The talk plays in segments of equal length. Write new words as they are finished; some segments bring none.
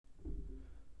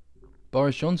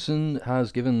Boris Johnson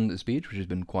has given a speech which has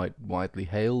been quite widely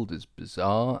hailed as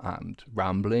bizarre and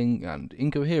rambling and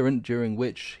incoherent, during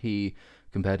which he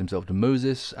compared himself to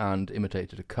Moses and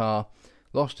imitated a car,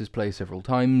 lost his place several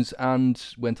times, and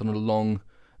went on a long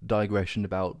digression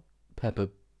about Peppa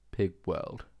Pig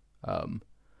World,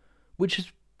 which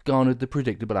has garnered the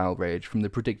predictable outrage from the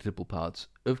predictable parts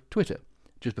of Twitter.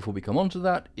 Just before we come on to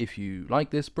that, if you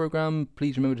like this program,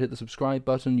 please remember to hit the subscribe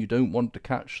button. You don't want to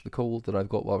catch the cold that I've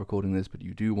got while recording this, but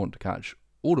you do want to catch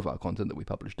all of our content that we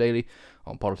publish daily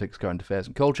on politics, current affairs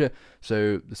and culture.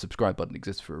 So the subscribe button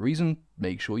exists for a reason.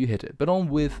 Make sure you hit it. But on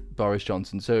with Boris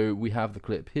Johnson. So we have the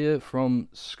clip here from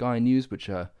Sky News, which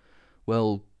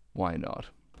well, why not?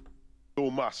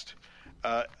 Or must.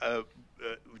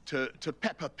 To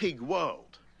Peppa Pig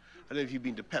World. I don't know if you've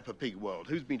been to Peppa Pig World.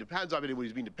 Who's been to? Hands up anyone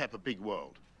who's been to Peppa Pig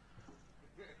World.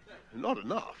 Not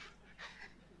enough.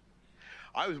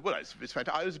 I was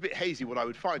a bit hazy what I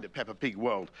would find at Peppa Pig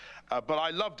World, but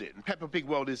I loved it. And Peppa Pig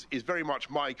World is very much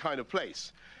my kind of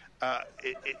place.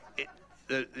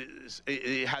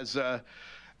 It has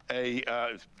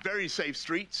very safe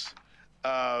streets,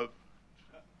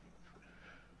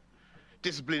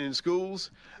 discipline in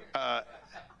schools.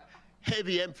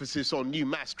 Heavy emphasis on new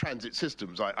mass transit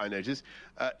systems, I notice,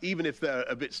 even if they're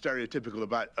a bit stereotypical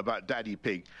about Daddy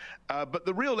Pig. But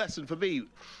the real lesson for me,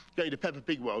 going to Peppa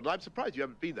Pig World, and I'm surprised you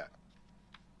haven't been there,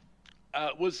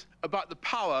 was about the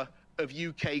power of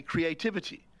UK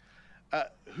creativity.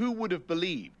 Who would have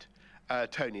believed,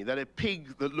 Tony, that a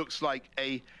pig that looks like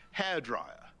a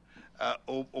hairdryer,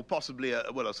 or possibly a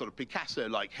sort of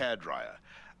Picasso-like hairdryer,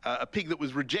 a pig that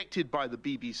was rejected by the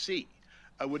BBC,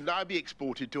 would now be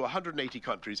exported to 180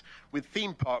 countries with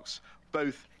theme parks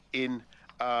both in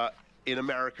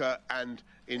America and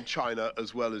in China,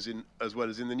 as well as in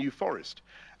the New Forest,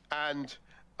 and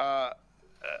a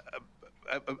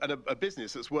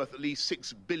business that's worth at least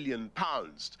 £6 billion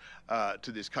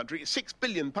to this country, £6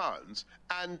 billion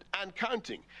and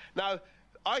counting. Now,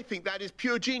 I think that is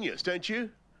pure genius, don't you,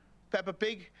 Peppa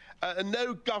Pig? And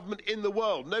no government in the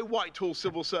world, no Whitehall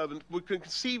civil servant would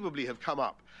conceivably have come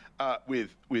up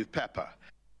with Peppa.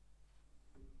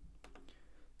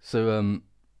 So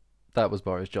that was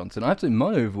Boris Johnson. I have to say,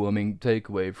 my overwhelming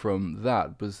takeaway from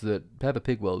that was that Peppa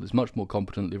Pig World is much more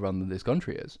competently run than this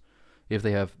country is. If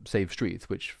they have safe streets,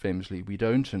 which famously we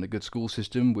don't, and a good school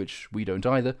system, which we don't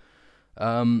either,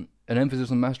 an emphasis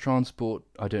on mass transport.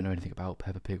 I don't know anything about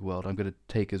Peppa Pig World. I'm going to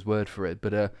take his word for it,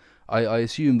 but I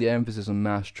assume the emphasis on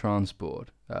mass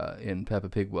transport in Peppa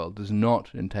Pig World does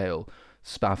not entail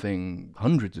spaffing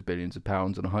hundreds of billions of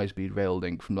pounds on a high-speed rail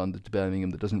link from London to Birmingham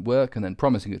that doesn't work, and then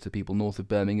promising it to people north of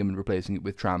Birmingham and replacing it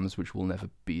with trams which will never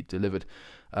be delivered.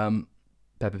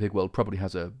 Peppa Pig World probably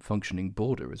has a functioning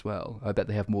border as well. I bet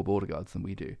they have more border guards than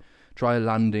we do. Try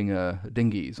landing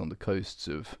dinghies on the coasts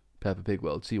of Peppa Pig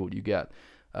World, see what you get.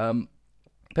 Peppa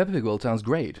Pig World sounds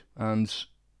great, and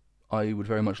I would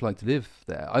very much like to live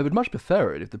there. I would much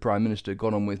prefer it if the Prime Minister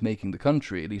got on with making the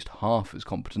country at least half as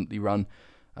competently run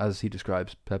as he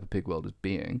describes Peppa Pig World as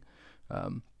being.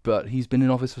 But he's been in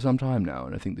office for some time now,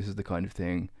 and I think this is the kind of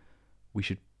thing we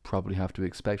should probably have to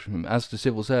expect from him. As to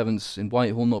civil servants in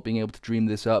Whitehall not being able to dream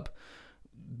this up,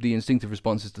 the instinctive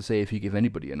response is to say if you give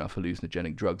anybody enough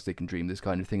hallucinogenic drugs, they can dream this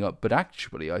kind of thing up. But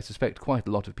actually, I suspect quite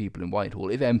a lot of people in Whitehall,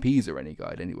 if MPs are any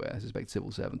guide anyway, I suspect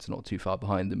civil servants are not too far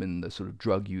behind them in the sort of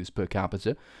drug use per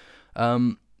capita.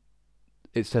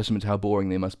 It's testament to how boring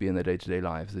they must be in their day-to-day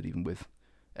lives that even with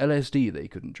LSD they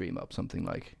couldn't dream up something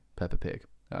like Peppa Pig.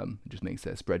 It just makes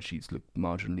their spreadsheets look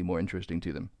marginally more interesting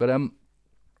to them. But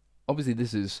obviously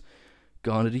this has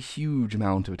garnered a huge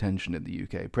amount of attention in the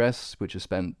UK press, which has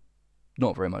spent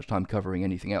not very much time covering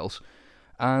anything else.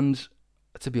 And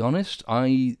to be honest,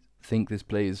 I think this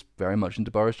plays very much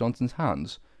into Boris Johnson's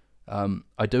hands.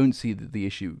 I don't see the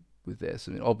issue with this.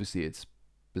 I mean, obviously it's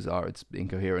bizarre, it's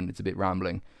incoherent, it's a bit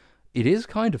rambling. It is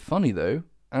kind of funny though,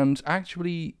 and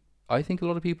actually I think a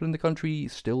lot of people in the country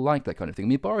still like that kind of thing. I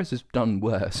mean, Boris has done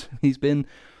worse. He's been,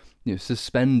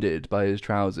 suspended by his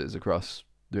trousers across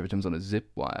the River Thames on a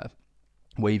zip wire,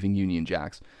 waving Union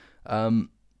Jacks.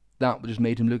 That just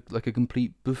made him look like a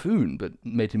complete buffoon, but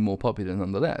made him more popular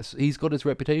nonetheless. He's got his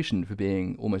reputation for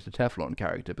being almost a Teflon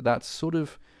character, but that's sort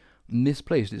of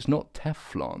misplaced. It's not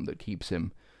Teflon that keeps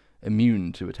him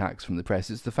immune to attacks from the press.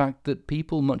 It's the fact that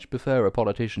people much prefer a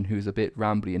politician who's a bit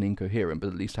rambly and incoherent, but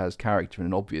at least has character and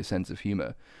an obvious sense of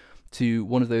humour, to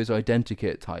one of those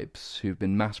identikit types who've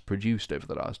been mass-produced over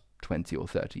the last 20 or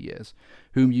 30 years,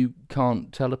 whom you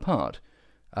can't tell apart.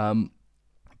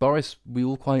 Boris, we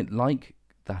all quite like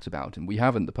that about him. We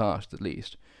have in the past, at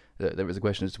least. There is a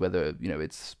question as to whether,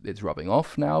 it's rubbing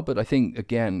off now, but I think,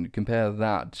 again, compare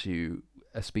that to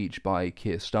a speech by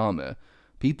Keir Starmer.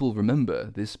 People remember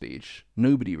this speech.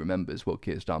 Nobody remembers what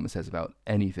Keir Starmer says about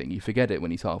anything. You forget it when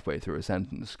he's halfway through a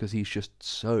sentence, because he's just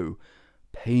so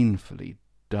painfully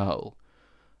dull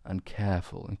and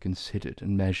careful and considered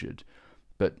and measured,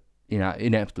 but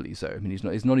ineptly so. I mean,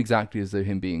 it's not exactly as though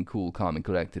him being cool, calm, and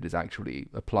collected has actually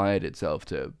applied itself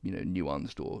to,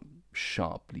 nuanced or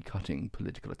sharply cutting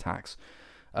political attacks.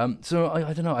 So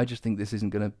I don't know. I just think this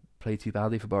isn't going to play too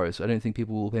badly for Boris. I don't think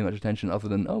people will pay much attention other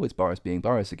than, oh, it's Boris being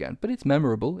Boris again. But it's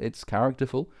memorable, it's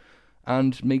characterful,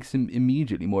 and makes him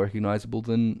immediately more recognisable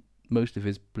than most of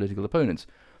his political opponents.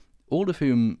 All of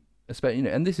whom, especially,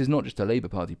 and this is not just a Labour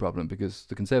Party problem, because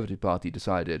the Conservative Party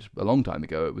decided a long time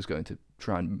ago it was going to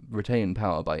try and retain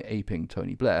power by aping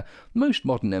Tony Blair. Most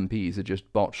modern MPs are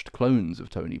just botched clones of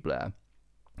Tony Blair.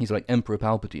 He's like Emperor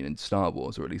Palpatine in Star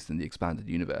Wars, or at least in the expanded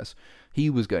universe. He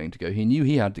was going to go. He knew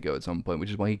he had to go at some point, which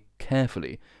is why he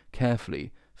carefully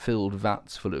filled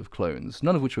vats full of clones,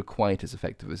 none of which were quite as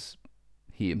effective as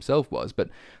he himself was, but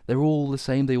they're all the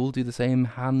same. They all do the same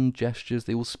hand gestures.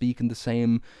 They all speak in the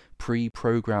same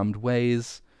pre-programmed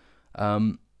ways.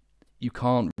 You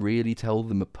can't really tell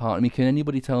them apart. I mean, can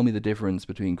anybody tell me the difference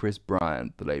between Chris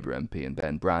Bryant, the Labour MP, and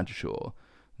Ben Bradshaw,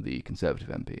 the Conservative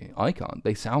MP? I can't.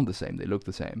 They sound the same. They look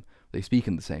the same. They speak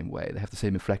in the same way. They have the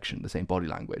same inflection, the same body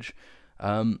language.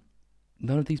 None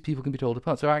of these people can be told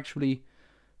apart. So actually,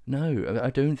 no,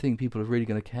 I don't think people are really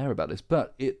going to care about this.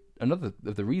 But another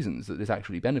of the reasons that this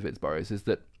actually benefits Boris is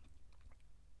that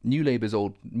New Labour's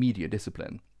old media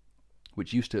discipline,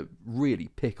 which used to really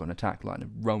pick on attack line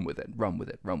and run with it,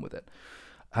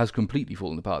 has completely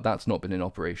fallen apart. That's not been in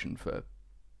operation for,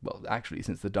 well, actually,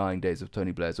 since the dying days of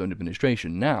Tony Blair's own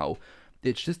administration. Now,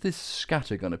 it's just this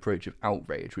scattergun approach of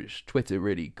outrage, which Twitter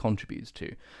really contributes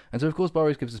to. And so, of course,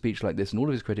 Boris gives a speech like this, and all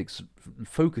of his critics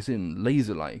focus in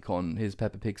laser-like on his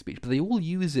Peppa Pig speech, but they all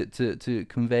use it to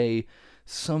convey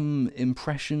some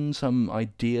impression, some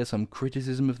idea, some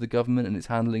criticism of the government and its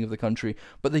handling of the country,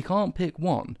 but they can't pick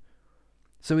one.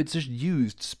 So it's just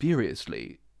used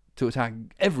spuriously to attack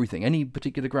everything, any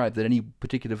particular gripe that any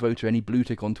particular voter, any blue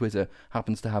tick on Twitter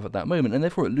happens to have at that moment, and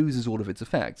therefore it loses all of its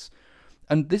effects.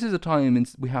 And this is a time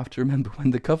we have to remember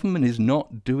when the government is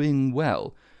not doing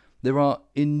well. There are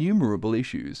innumerable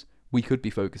issues we could be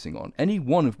focusing on, any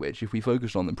one of which, if we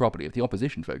focused on them properly, if the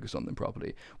opposition focused on them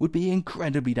properly, would be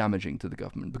incredibly damaging to the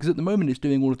government, because at the moment it's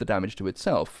doing all of the damage to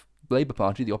itself. The Labour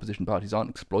Party, the opposition parties, aren't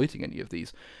exploiting any of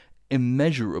these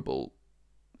immeasurable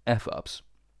F-ups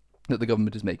that the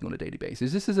government is making on a daily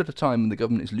basis. This is at a time when the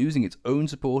government is losing its own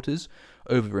supporters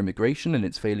over immigration and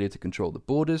its failure to control the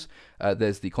borders.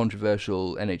 There's the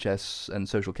controversial NHS and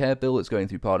social care bill that's going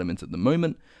through Parliament at the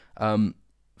moment.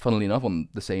 Funnily enough, on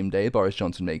the same day Boris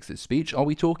Johnson makes this speech, are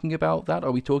we talking about that?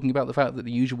 Are we talking about the fact that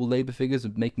the usual Labour figures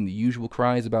are making the usual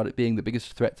cries about it being the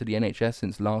biggest threat to the NHS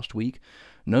since last week?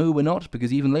 No, we're not,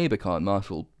 because even Labour can't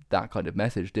marshal that kind of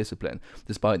message discipline,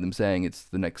 despite them saying it's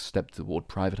the next step toward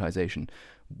privatisation.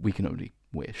 We can only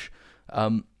wish.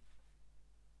 The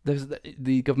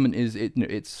government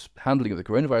its handling of the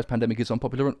coronavirus pandemic is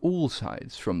unpopular on all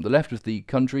sides, from the left of the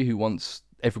country, who wants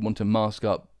everyone to mask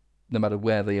up no matter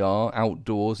where they are,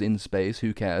 outdoors, in space,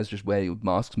 who cares, just wear your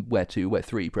masks, wear 2, wear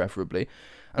 3 preferably,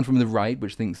 and from the right,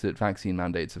 which thinks that vaccine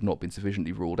mandates have not been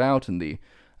sufficiently ruled out and the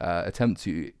attempt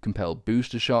to compel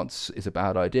booster shots is a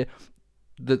bad idea.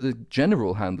 The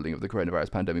general handling of the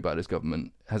coronavirus pandemic by this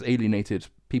government has alienated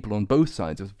people on both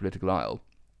sides of the political aisle.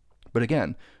 But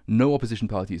again, no opposition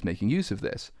party is making use of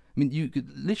this. I mean, you could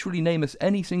literally name us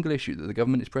any single issue that the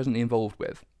government is presently involved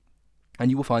with, and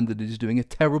you will find that it is doing a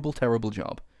terrible, terrible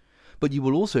job. But you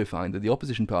will also find that the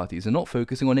opposition parties are not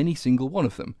focusing on any single one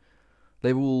of them.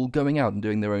 They're all going out and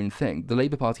doing their own thing. The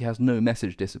Labour Party has no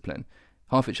message discipline.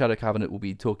 Half its shadow cabinet will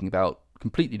be talking about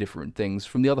completely different things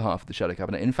from the other half of the shadow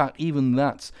cabinet. In fact, even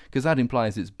that's, because that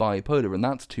implies it's bipolar and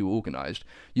that's too organised,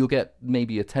 you'll get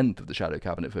maybe a tenth of the shadow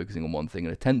cabinet focusing on one thing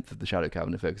and a tenth of the shadow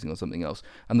cabinet focusing on something else.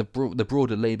 And the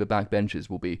broader Labour backbenchers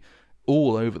will be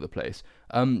all over the place.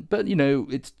 But,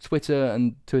 it's Twitter,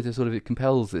 and Twitter sort of it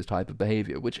compels this type of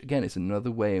behaviour, which, again, is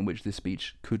another way in which this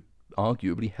speech could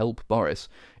arguably help Boris.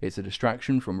 It's a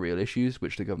distraction from real issues,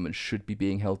 which the government should be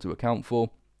being held to account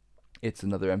for. It's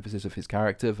another emphasis of his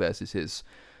character versus his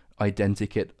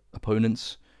identikit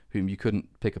opponents, whom you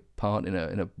couldn't pick apart in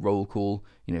a roll call.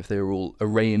 If they were all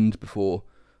arraigned before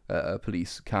a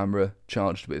police camera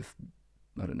charged with,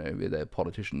 I don't know, they're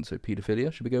politicians, so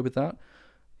paedophilia, should we go with that?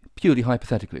 Purely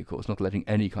hypothetically, of course, not letting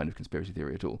any kind of conspiracy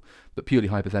theory at all, but purely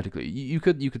hypothetically, you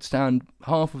could stand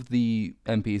half of the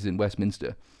MPs in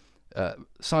Westminster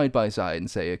side by side and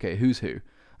say, okay, who's who,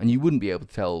 and you wouldn't be able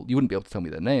to tell me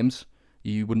their names.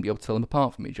 You wouldn't be able to tell them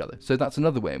apart from each other. So that's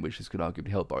another way in which this could arguably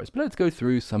help Boris. But let's go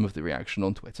through some of the reaction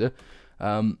on Twitter.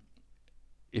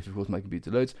 If of course my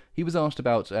computer loads. He was asked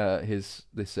about this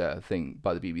thing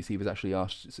by the BBC. He was actually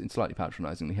asked slightly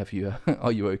patronisingly,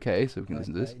 are you okay? So we can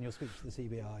listen to this. In your speech to the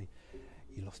CBI,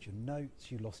 you lost your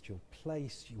notes, you lost your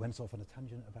place, you went off on a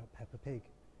tangent about Peppa Pig.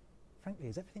 Frankly,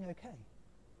 is everything okay?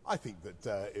 I think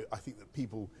that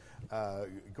people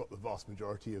got the vast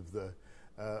majority of the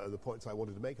points I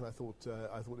wanted to make, and I thought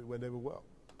it went over well.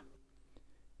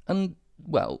 And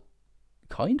well,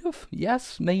 kind of,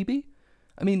 yes, maybe.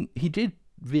 I mean, he did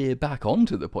veer back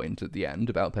onto the point at the end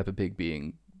about Peppa Pig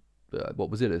being,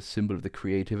 a symbol of the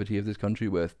creativity of this country,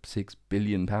 worth £6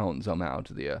 billion somehow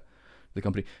to the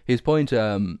company. His point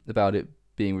about it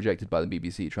being rejected by the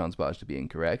BBC transpires to be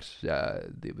incorrect.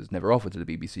 It was never offered to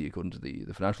the BBC, according to the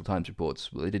Financial Times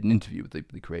reports. Well, they did an interview with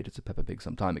the creators of Peppa Pig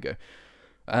some time ago.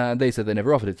 They said they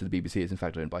never offered it to the BBC. It's in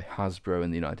fact owned by Hasbro in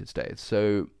the United States.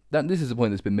 So this is a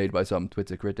point that's been made by some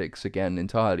Twitter critics, again,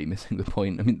 entirely missing the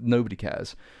point. I mean, nobody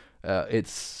cares.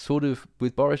 It's sort of,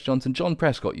 with Boris Johnson, John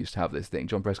Prescott used to have this thing.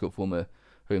 John Prescott, former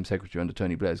Home Secretary under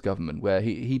Tony Blair's government, where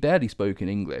he barely spoke in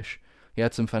English. He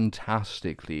had some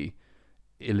fantastically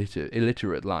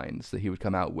illiterate lines that he would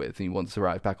come out with. He once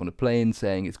arrived back on a plane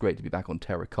saying it's great to be back on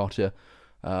terracotta.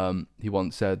 He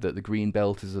once said that the Green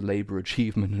Belt is a Labour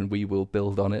achievement and we will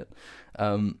build on it.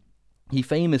 He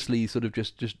famously sort of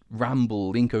just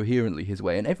rambled incoherently his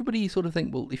way, and everybody sort of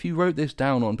think, well, if you wrote this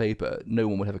down on paper, no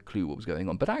one would have a clue what was going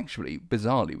on. But actually,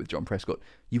 bizarrely, with John Prescott,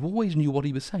 you always knew what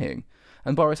he was saying.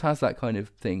 And Boris has that kind of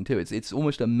thing too. It's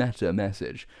almost a meta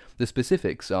message. The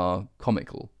specifics are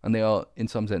comical, and they are, in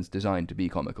some sense, designed to be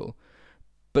comical.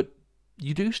 But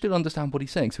you do still understand what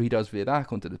he's saying, so he does veer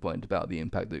back onto the point about the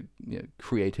impact that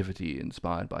creativity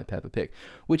inspired by Peppa Pig,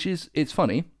 which is, it's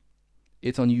funny,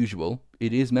 it's unusual,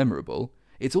 it is memorable.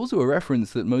 It's also a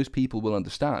reference that most people will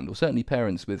understand, or certainly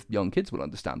parents with young kids will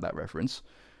understand that reference.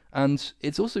 And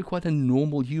it's also quite a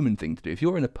normal human thing to do. If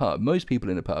you're in a pub, most people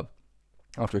in a pub,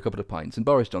 after a couple of pints, and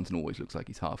Boris Johnson always looks like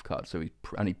he's half cut, so he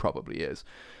probably is.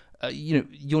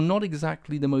 You're not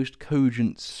exactly the most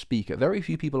cogent speaker. Very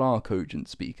few people are cogent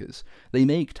speakers. They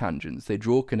make tangents, they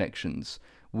draw connections,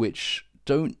 which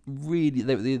don't really,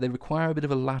 they require a bit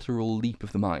of a lateral leap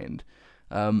of the mind.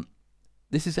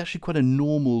 This is actually quite a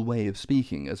normal way of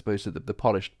speaking, as opposed to the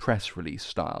polished press release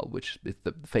style, which is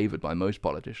favoured by most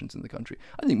politicians in the country.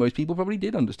 I think most people probably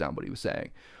did understand what he was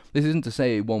saying. This isn't to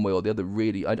say one way or the other,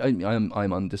 really.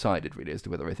 I'm undecided, really, as to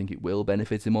whether I think it will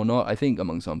benefit him or not. I think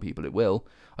among some people it will.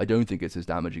 I don't think it's as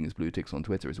damaging as blue ticks on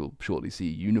Twitter, as we'll shortly see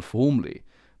uniformly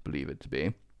believe it to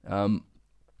be.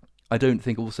 I don't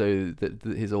think also that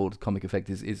his old comic effect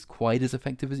is quite as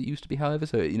effective as it used to be, however.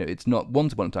 So, it's not,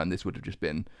 once upon a time, this would have just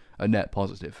been a net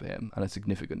positive for him, and a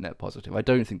significant net positive. I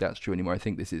don't think that's true anymore. I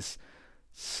think this is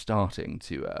starting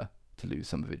to lose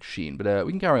some of its sheen. But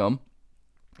we can carry on,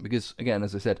 because, again,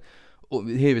 as I said,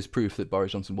 here is proof that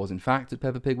Boris Johnson was, in fact, at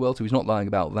Peppa Pig World, so he's not lying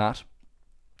about that.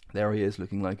 There he is,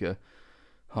 looking like a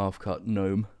half-cut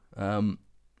gnome.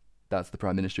 That's the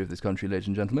Prime Minister of this country, ladies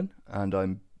and gentlemen, and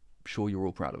I'm sure you're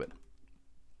all proud of it.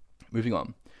 Moving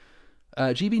on.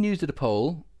 GB News did a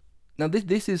poll. Now,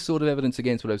 this is sort of evidence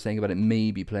against what I was saying about it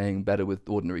maybe playing better with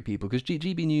ordinary people, because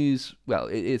GB News, well,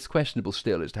 it's questionable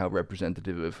still as to how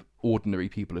representative of ordinary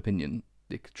people opinion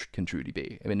it can truly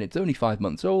be. I mean, it's only 5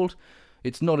 months old.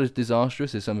 It's not as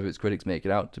disastrous as some of its critics make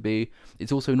it out to be.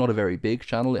 It's also not a very big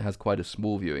channel. It has quite a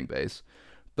small viewing base.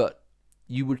 But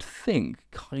you would think,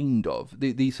 kind of,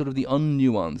 the sort of the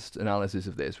unnuanced analysis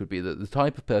of this would be that the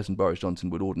type of person Boris Johnson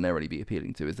would ordinarily be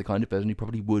appealing to is the kind of person who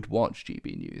probably would watch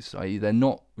GB News, i.e. they're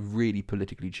not really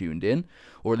politically tuned in,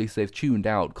 or at least they've tuned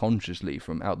out consciously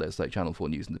from outlets like Channel 4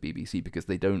 News and the BBC because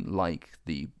they don't like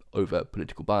the overt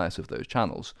political bias of those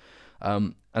channels.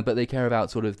 But they care about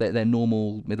sort of their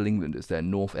normal Middle Englanders, their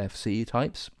North FC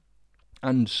types.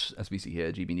 And as we see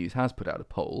here, GB News has put out a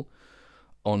poll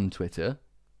on Twitter.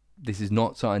 This is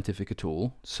not scientific at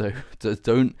all, so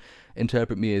don't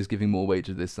interpret me as giving more weight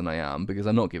to this than I am, because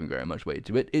I'm not giving very much weight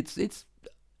to it. It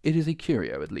is a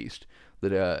curio, at least,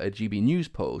 that a GB News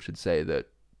poll should say that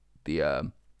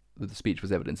the speech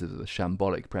was evidence of a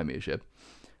shambolic premiership.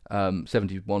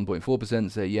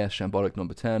 71.4% say yes, shambolic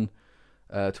number 10.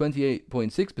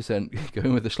 28.6%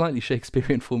 going with a slightly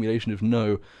Shakespearean formulation of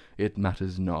no, it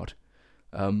matters not.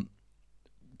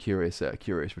 Curious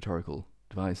rhetorical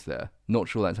device there. Not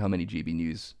sure that's how many GB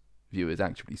News viewers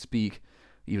actually speak.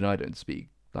 Even I don't speak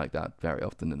like that very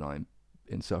often, and I'm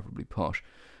insufferably posh.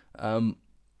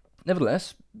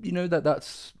 Nevertheless,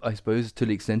 that's, I suppose, to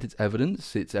the extent it's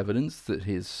evidence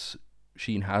that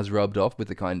Sheen has rubbed off with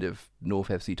the kind of North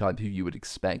FC type who you would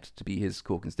expect to be his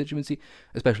core constituency,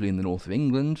 especially in the north of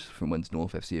England, from whence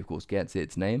North FC, of course, gets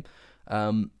its name.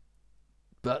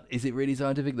 But is it really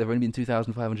scientific? There have only been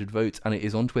 2,500 votes, and it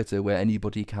is on Twitter where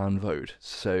anybody can vote.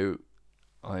 So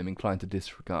I'm inclined to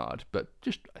disregard. But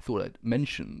I thought I'd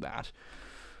mention that.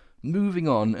 Moving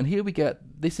on, and here we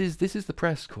get, this is the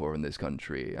press corps in this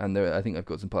country, and I think I've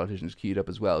got some politicians queued up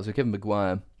as well. So Kevin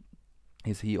Maguire,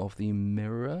 is he of the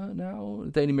Mirror now?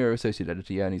 Daily Mirror associate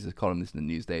editor, yeah, and he's a columnist in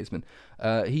the New Statesman.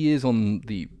 He is on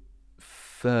the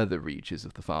further reaches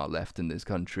of the far left in this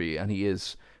country, and he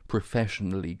is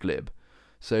professionally glib.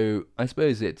 So I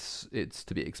suppose it's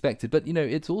to be expected, but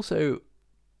it's also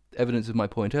evidence of my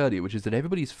point earlier, which is that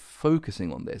everybody's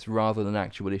focusing on this rather than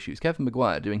actual issues. Kevin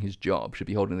Maguire, doing his job, should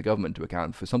be holding the government to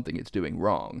account for something it's doing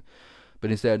wrong.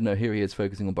 But instead, no, here he is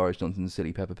focusing on Boris Johnson's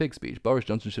silly Peppa Pig speech. Boris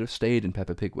Johnson should have stayed in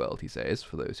Peppa Pig World, he says,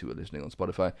 for those who are listening on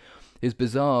Spotify. His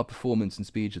bizarre performance and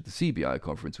speech at the CBI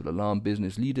conference will alarm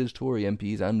business leaders, Tory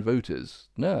MPs and voters.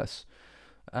 Nurse.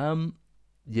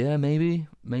 Yeah, maybe,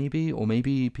 or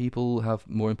maybe people have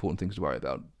more important things to worry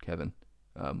about, Kevin,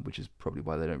 which is probably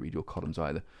why they don't read your columns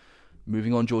either.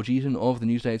 Moving on, George Eaton of the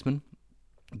New Statesman.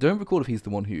 Don't recall if he's the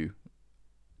one who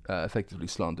effectively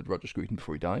slandered Roger Scruton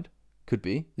before he died. Could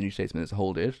be. The New Statesman as a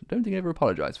whole did. Don't think he ever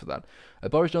apologised for that.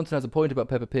 Boris Johnson has a point about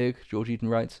Peppa Pig, George Eaton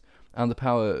writes, and the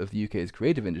power of the UK's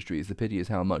creative industries. The pity is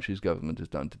how much his government has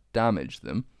done to damage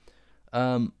them.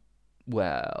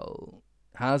 Well,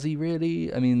 has he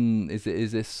really? I mean,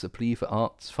 is this a plea for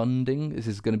arts funding? Is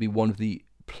this going to be one of the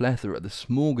plethora, the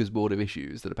smorgasbord of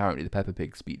issues that apparently the Peppa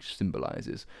Pig speech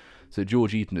symbolises? So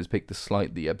George Eaton has picked the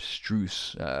slightly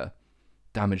abstruse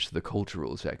damage to the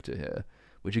cultural sector here,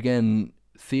 which again,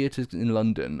 theatres in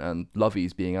London and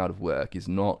Lovies being out of work is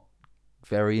not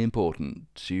very important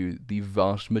to the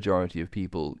vast majority of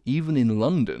people, even in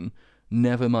London,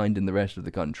 never mind in the rest of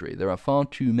the country. There are far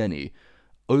too many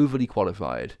overly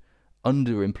qualified,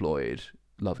 underemployed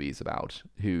Lovies about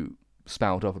who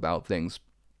spout off about things.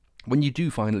 When you do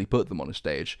finally put them on a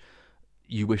stage,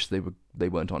 you wish they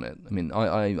weren't on it. I mean,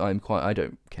 I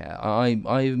don't care. I'm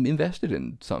invested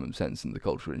in some sense in the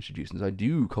cultural institutions. I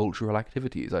do cultural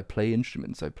activities. I play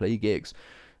instruments. I play gigs.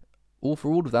 All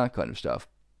for all of that kind of stuff.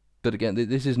 But again,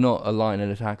 this is not a line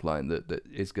and attack line that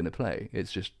is going to play.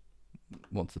 It's just,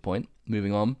 what's the point?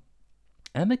 Moving on.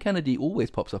 Emma Kennedy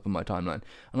always pops up on my timeline,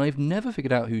 and I've never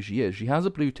figured out who she is. She has a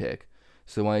blue tick,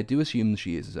 so I do assume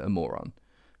she is a moron.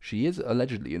 She is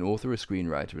allegedly an author, a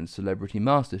screenwriter, and celebrity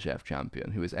MasterChef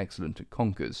champion who is excellent at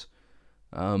conkers.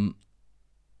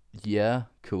 Yeah,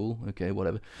 cool, okay,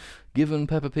 whatever. Given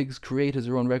Peppa Pig's creators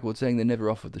are on record saying they never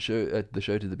offered the show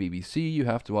to the BBC, you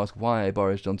have to ask why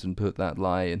Boris Johnson put that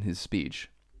lie in his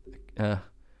speech.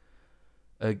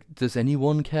 Does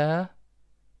anyone care?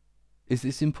 Is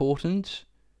this important?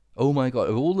 Oh my god,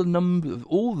 of all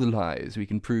the lies we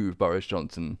can prove Boris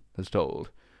Johnson has told,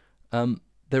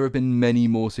 there have been many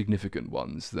more significant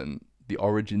ones than the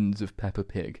origins of Peppa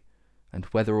Pig, and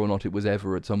whether or not it was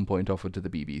ever at some point offered to the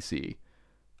BBC.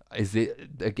 Is it,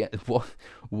 again,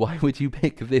 why would you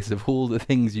pick this of all the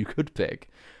things you could pick?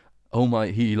 Oh my,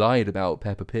 he lied about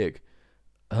Peppa Pig.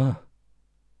 I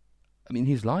mean,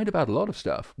 he's lied about a lot of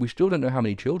stuff. We still don't know how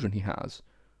many children he has,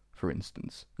 for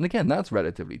instance. And again, that's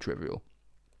relatively trivial.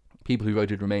 People who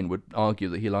voted Remain would argue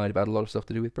that he lied about a lot of stuff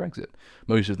to do with Brexit.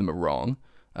 Most of them are wrong.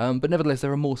 But nevertheless,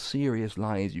 there are more serious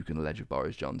lies you can allege of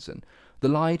Boris Johnson. The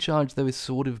lie charge, though, is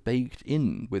sort of baked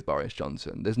in with Boris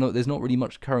Johnson. There's not really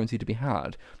much currency to be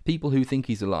had. People who think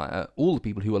he's a liar, all the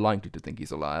people who are likely to think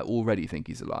he's a liar, already think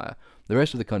he's a liar. The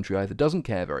rest of the country either doesn't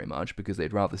care very much because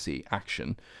they'd rather see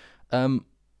action,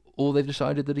 or they've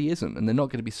decided that he isn't, and they're not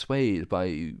going to be swayed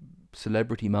by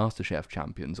celebrity MasterChef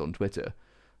champions on Twitter,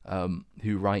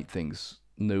 who write things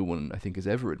no one, I think, has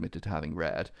ever admitted to having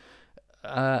read.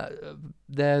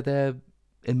 They're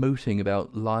emoting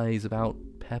about lies about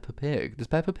Peppa Pig. Does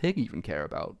Peppa Pig even care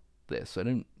about this? I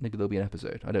don't think there'll be an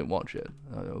episode. I don't watch it.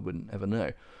 I wouldn't ever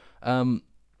know.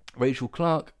 Rachel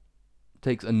Clark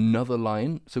takes another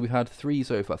line. So we've had three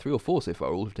or four so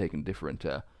far. All have taken different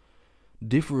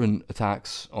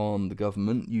attacks on the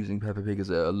government using Peppa Pig as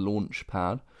a launch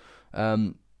pad.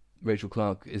 Rachel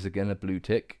Clark is again a blue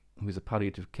tick, who is a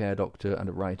palliative care doctor and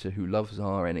a writer who loves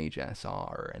our NHS.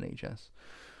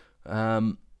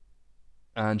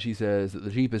 And she says that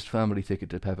the cheapest family ticket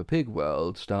to Peppa Pig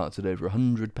World starts at over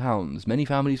 £100. Many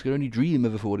families could only dream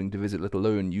of affording to visit, let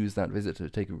alone use that visit to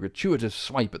take a gratuitous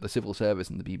swipe at the civil service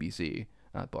and the BBC,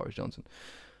 at Boris Johnson.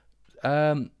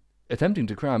 Attempting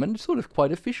to cram, and sort of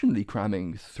quite efficiently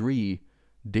cramming, 3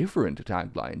 different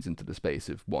taglines into the space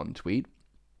of one tweet.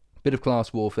 Bit of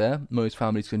class warfare. Most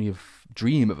families can only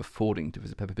dream of affording to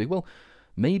visit Peppa Pig. Well,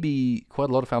 maybe quite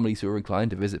a lot of families who are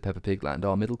inclined to visit Peppa Pig Land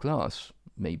are middle class.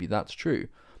 Maybe that's true.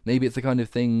 Maybe it's the kind of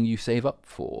thing you save up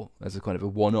for as a kind of a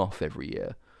one-off every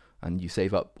year, and you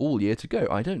save up all year to go.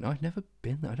 I've never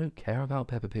been there. I don't care about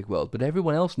Peppa Pig World, but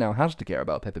everyone else now has to care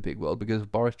about Peppa Pig World because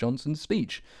of Boris Johnson's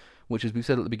speech, which, as we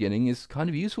said at the beginning, is kind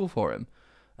of useful for him.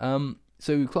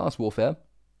 So class warfare,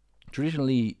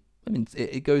 traditionally, I mean,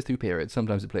 it goes through periods.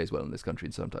 Sometimes it plays well in this country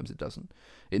and sometimes it doesn't.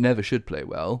 It never should play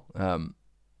well,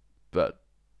 but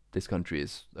this country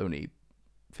is only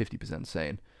 50%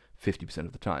 sane 50%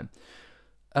 of the time.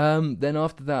 Then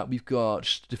after that, we've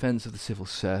got defence of the civil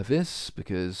service,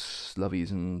 because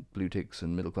lovies and blue ticks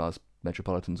and middle-class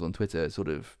metropolitans on Twitter sort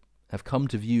of have come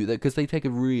to view that, because they take a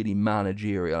really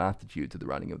managerial attitude to the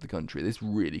running of the country. This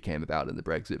really came about in the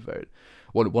Brexit vote.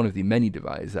 One of the many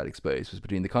divides that exposed was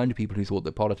between the kind of people who thought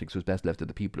that politics was best left to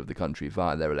the people of the country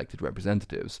via their elected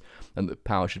representatives, and that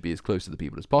power should be as close to the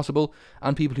people as possible,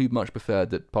 and people who much preferred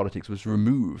that politics was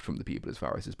removed from the people as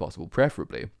far as is possible,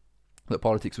 preferably that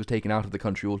politics was taken out of the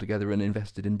country altogether and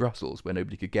invested in Brussels, where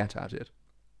nobody could get at it.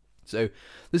 So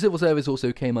the civil service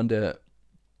also came under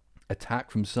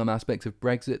attack from some aspects of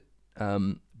Brexit.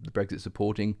 The Brexit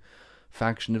supporting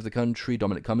faction of the country,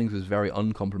 Dominic Cummings, was very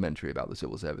uncomplimentary about the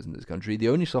civil service in this country. The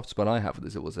only soft spot I have for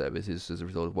the civil service is as a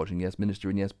result of watching Yes Minister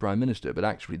and Yes Prime Minister, but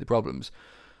actually the problems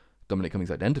Dominic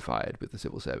Cummings identified with the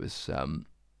civil service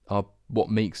are what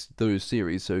makes those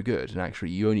series so good. And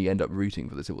actually, you only end up rooting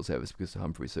for the civil service because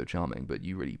Humphrey is so charming, but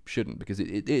you really shouldn't, because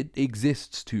it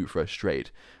exists to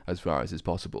frustrate, as far as is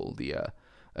possible, the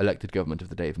elected government of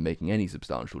the day from making any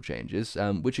substantial changes,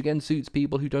 which again suits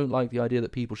people who don't like the idea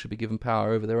that people should be given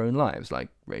power over their own lives, like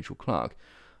Rachel Clark.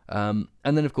 And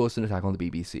then, of course, an attack on the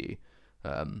BBC.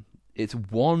 It's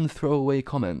one throwaway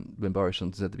comment when Boris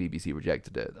Johnson said the BBC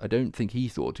rejected it. I don't think he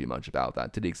thought too much about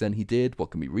that. To the extent he did,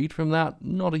 what can we read from that?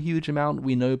 Not a huge amount.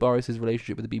 We know Boris's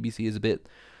relationship with the BBC is a bit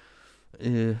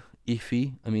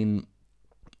iffy. I mean,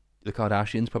 the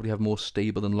Kardashians probably have more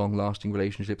stable and long-lasting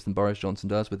relationships than Boris Johnson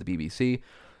does with the BBC.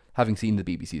 Having seen the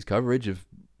BBC's coverage of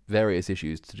various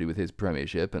issues to do with his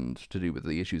premiership and to do with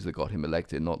the issues that got him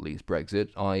elected, not least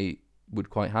Brexit, I would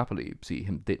quite happily see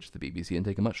him ditch the BBC and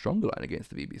take a much stronger line against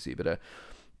the BBC. But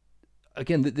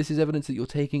again, this is evidence that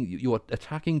you're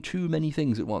attacking too many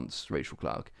things at once, Rachel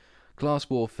Clark. Class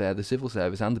warfare, the civil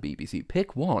service, and the BBC.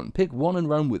 Pick one and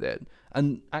run with it,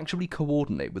 and actually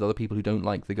coordinate with other people who don't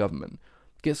like the government.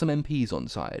 Get some MPs on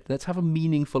side. Let's have a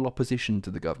meaningful opposition to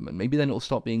the government. Maybe then it'll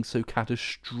stop being so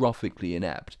catastrophically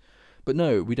inept. But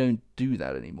no, we don't do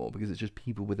that anymore, because it's just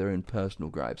people with their own personal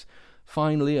gripes.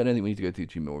 Finally, I don't think we need to go through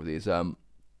two more of these.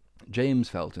 James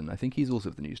Felton, I think he's also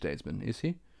of the New Statesman, is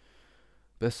he?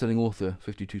 Best-selling author,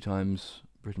 52 times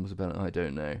Britain was about, I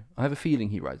don't know. I have a feeling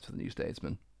he writes for the New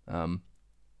Statesman.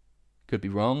 Could be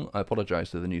wrong. I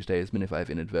apologise to the New Statesman if I have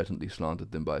inadvertently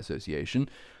slandered them by association.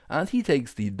 And he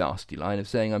takes the nasty line of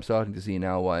saying, I'm starting to see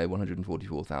now why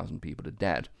 144,000 people are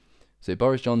dead. So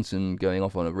Boris Johnson going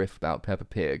off on a riff about Peppa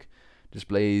Pig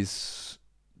displays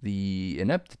the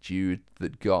ineptitude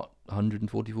that got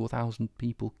 144,000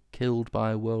 people killed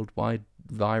by a worldwide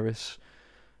virus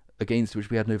against which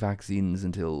we had no vaccines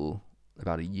until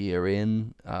about a year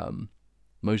in,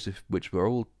 most of which were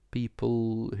all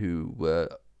people who were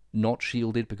not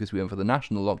shielded because we went for the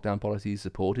national lockdown policies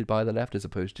supported by the left as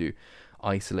opposed to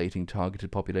isolating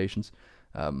targeted populations.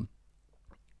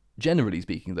 Generally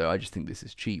speaking, though, I just think this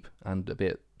is cheap and a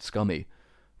bit scummy.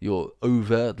 You're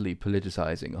overtly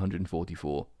politicising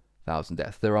 144,000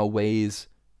 deaths. There are ways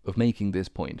of making this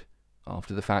point.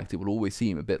 After the fact, it will always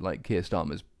seem a bit like Keir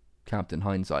Starmer's Captain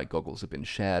Hindsight goggles have been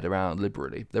shared around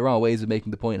liberally. There are ways of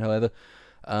making the point, however.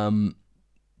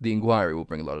 The inquiry will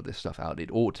bring a lot of this stuff out.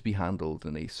 It ought to be handled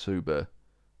in a sober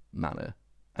manner,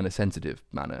 and a sensitive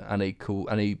manner, and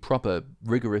a proper,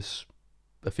 rigorous,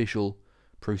 official,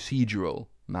 procedural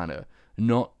manner.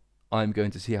 Not, I'm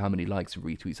going to see how many likes and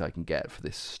retweets I can get for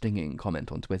this stinging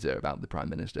comment on Twitter about the Prime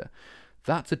Minister.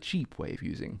 That's a cheap way of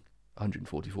using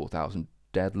 144,000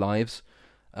 dead lives.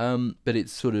 But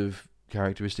it's sort of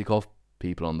characteristic of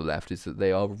people on the left is that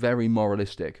they are very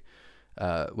moralistic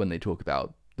when they talk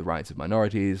about the rights of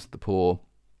minorities, the poor,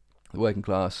 the working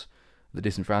class, the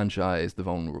disenfranchised, the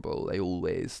vulnerable. They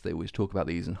always talk about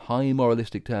these in high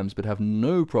moralistic terms, but have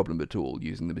no problem at all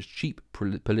using them as cheap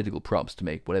political props to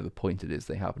make whatever point it is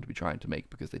they happen to be trying to make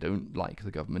because they don't like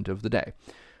the government of the day.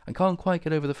 And can't quite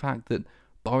get over the fact that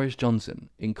Boris Johnson,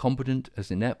 incompetent,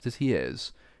 as inept as he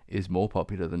is more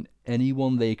popular than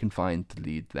anyone they can find to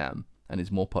lead them, and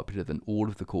is more popular than all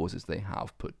of the causes they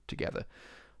have put together.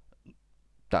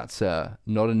 That's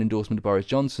not an endorsement of Boris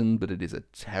Johnson, but it is a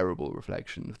terrible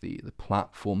reflection of the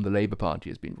platform the Labour Party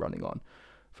has been running on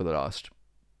for the last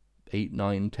 8,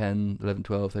 9, 10, 11,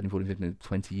 12, 13, 14, 15,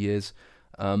 20 years,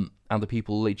 and the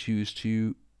people they choose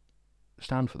to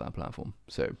stand for that platform.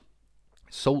 So,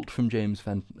 salt from James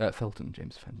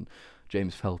Felton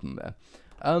there.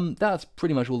 That's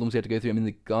pretty much all the ones we had to go through. I mean,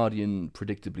 The Guardian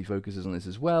predictably focuses on this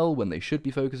as well, when they should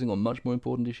be focusing on much more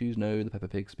important issues. No, the Peppa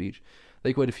Pig speech.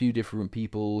 They quote a few different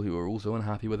people who are also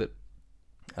unhappy with it.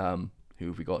 Who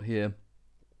have we got here?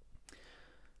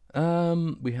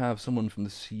 We have someone from the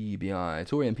CBI.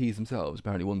 Tory MPs themselves.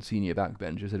 Apparently one senior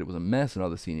backbencher said it was a mess.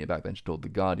 Another senior backbencher told The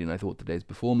Guardian, "I thought today's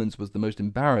performance was the most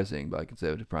embarrassing by a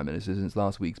Conservative Prime Minister since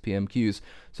last week's PMQs.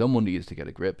 Someone needs to get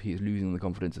a grip. He is losing the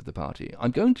confidence of the party."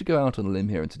 I'm going to go out on a limb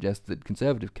here and suggest that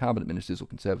Conservative cabinet ministers or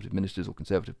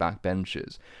Conservative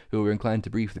backbenchers who are inclined to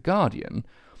brief The Guardian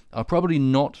are probably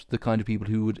not the kind of people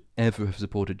who would ever have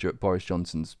supported Boris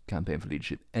Johnson's campaign for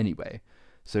leadership anyway.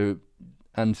 So,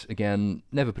 and again,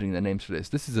 never putting their names to this,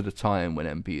 this is at a time when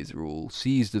MPs are all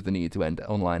seized of the need to end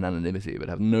online anonymity, but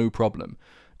have no problem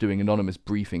doing anonymous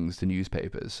briefings to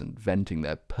newspapers and venting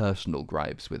their personal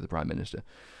gripes with the Prime Minister.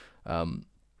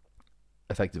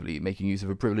 Effectively making use of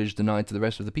a privilege denied to the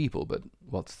rest of the people. But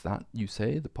what's that you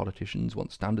say? The politicians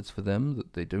want standards for them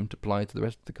that they don't apply to the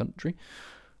rest of the country?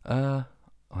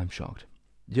 I'm shocked.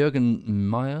 Jürgen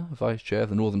Meyer, vice chair of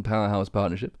the Northern Powerhouse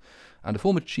Partnership, and a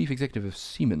former chief executive of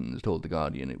Siemens, told The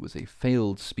Guardian it was a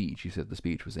failed speech. He said the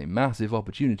speech was a massive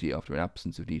opportunity after an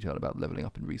absence of detail about levelling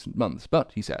up in recent months.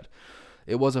 But, he said,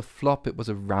 it was a flop, it was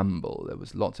a ramble. There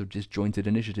was lots of disjointed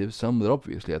initiatives, some that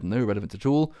obviously had no relevance at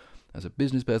all. As a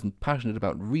business person passionate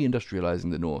about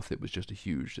reindustrialising the North, it was just a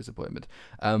huge disappointment.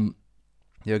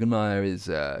 Jürgen Meyer is,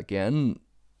 again,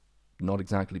 not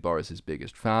exactly Boris's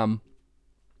biggest fan.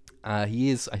 He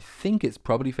is, I think it's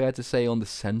probably fair to say, on the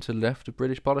centre-left of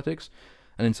British politics,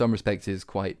 and in some respects is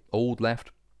quite old left.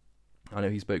 I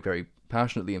know he spoke very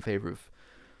passionately in favour of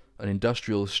an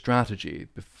industrial strategy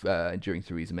during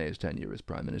Theresa May's tenure as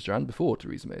Prime Minister, and before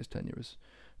Theresa May's tenure as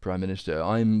Prime Minister.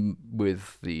 I'm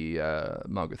with the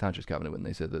Margaret Thatcher's cabinet when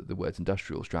they said that the words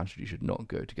industrial strategy should not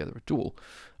go together at all.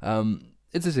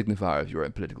 It's a signifier of your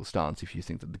own political stance if you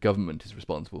think that the government is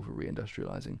responsible for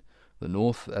reindustrialising the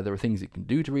North. There are things it can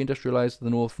do to reindustrialise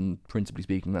the North, and principally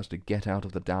speaking, that's to get out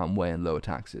of the damn way and lower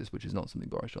taxes, which is not something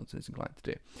Boris Johnson is inclined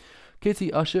to do.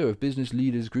 Kitty Usher of business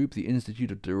leaders group The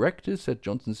Institute of Directors said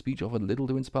Johnson's speech offered little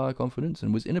to inspire confidence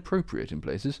and was inappropriate in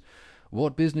places.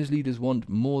 What business leaders want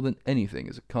more than anything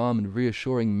is a calm and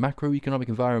reassuring macroeconomic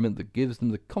environment that gives them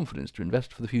the confidence to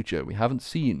invest for the future. We haven't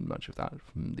seen much of that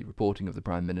from the reporting of the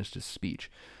Prime Minister's speech.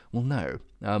 Well, no.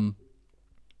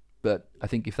 But I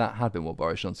think if that had been what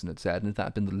Boris Johnson had said, and if that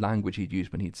had been the language he'd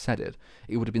used when he'd said it,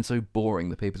 it would have been so boring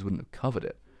the papers wouldn't have covered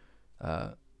it.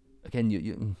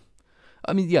 Again,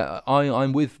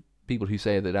 I'm with people who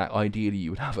say that ideally you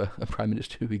would have a Prime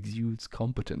Minister who exudes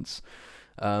competence.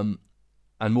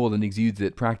 And more than exudes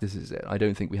it, practices it. I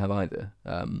don't think we have either.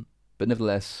 But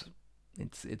nevertheless,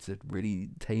 it's a really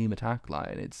tame attack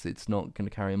line. It's not going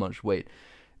to carry much weight.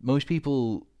 Most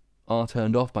people are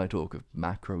turned off by talk of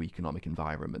macroeconomic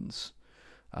environments.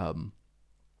 I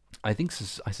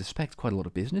suspect quite a lot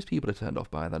of business people are turned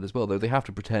off by that as well, though they have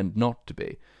to pretend not to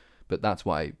be. But that's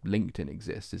why LinkedIn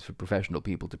exists, is for professional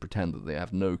people to pretend that they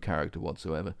have no character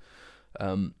whatsoever.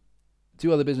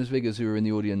 Two other business figures who were in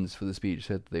the audience for the speech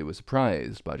said they were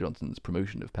surprised by Johnson's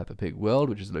promotion of Peppa Pig World,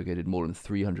 which is located more than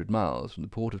 300 miles from the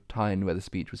port of Tyne where the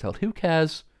speech was held. Who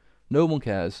cares? No one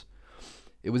cares.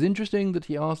 It was interesting that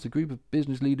he asked a group of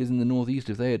business leaders in the northeast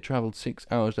if they had travelled 6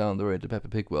 hours down the road to Peppa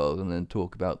Pig World and then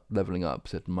talk about levelling up,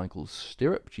 said Michael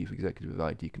Stirrup, chief executive of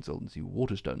IT consultancy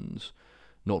Waterstones.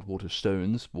 Not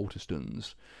Waterstones,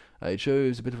 Waterstones. It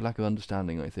shows a bit of lack of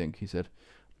understanding, I think, he said.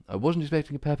 I wasn't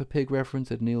expecting a Peppa Pig reference,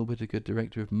 said Neil Whittaker,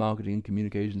 director of marketing and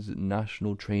communications at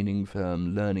national training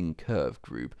firm Learning Curve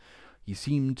Group. He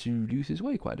seemed to lose his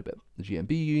way quite a bit. The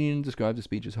GMB union described the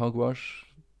speech as hogwash.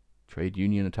 Trade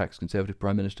union attacks Conservative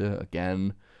Prime Minister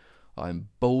again. I'm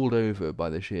bowled over by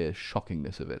the sheer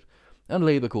shockingness of it. And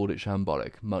Labour called it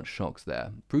shambolic. Much shocks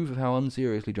there. Proof of how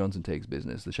unseriously Johnson takes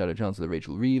business. The Shadow Chancellor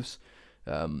Rachel Reeves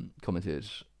commented,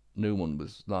 no one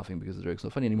was laughing because the joke's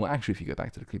not funny anymore. Actually, if you go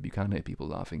back to the clip, you can hear people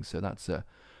laughing. So that's a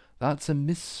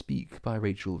misspeak by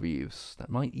Rachel Reeves. That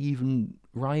might even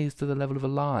rise to the level of a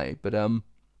lie. But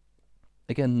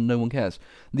again, no one cares.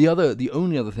 The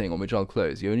only other thing on which I'll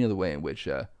close, the only other way in which,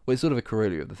 it's sort of a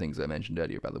corollary of the things I mentioned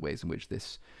earlier about the ways in which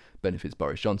this benefits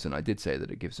Boris Johnson. I did say that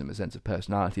it gives him a sense of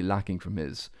personality lacking from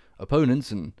his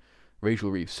opponents, and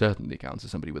Rachel Reeves certainly counts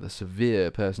as somebody with a severe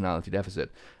personality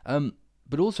deficit.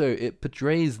 but also it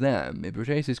portrays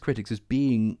his critics as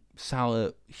being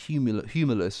sour,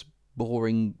 humourless,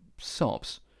 boring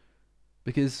sops,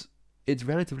 because it's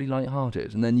relatively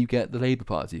light-hearted, and then you get the Labour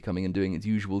Party coming and doing its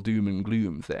usual doom and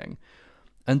gloom thing.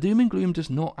 And doom and gloom does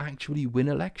not actually win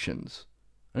elections.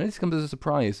 I know this comes as a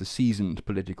surprise to seasoned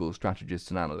political strategists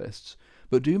and analysts,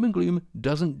 but doom and gloom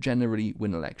doesn't generally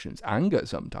win elections. Anger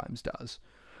sometimes does.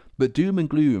 But doom and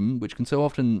gloom, which can so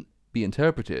often be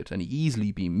interpreted and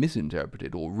easily be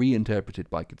misinterpreted or reinterpreted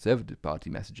by Conservative Party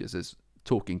messages as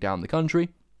talking down the country,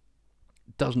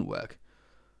 doesn't work.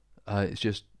 It's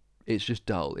just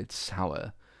dull. It's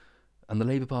sour. And the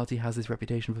Labour Party has this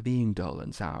reputation for being dull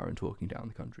and sour and talking down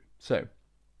the country. So,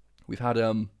 we've had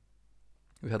a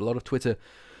lot of Twitter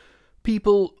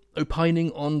people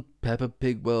opining on Peppa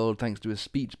Pig World thanks to a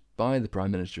speech by the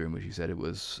Prime Minister in which he said it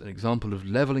was an example of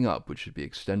levelling up which should be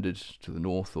extended to the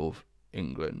north of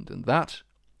England. And that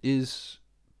is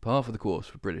par for the course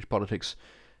for British politics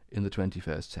in the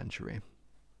 21st century.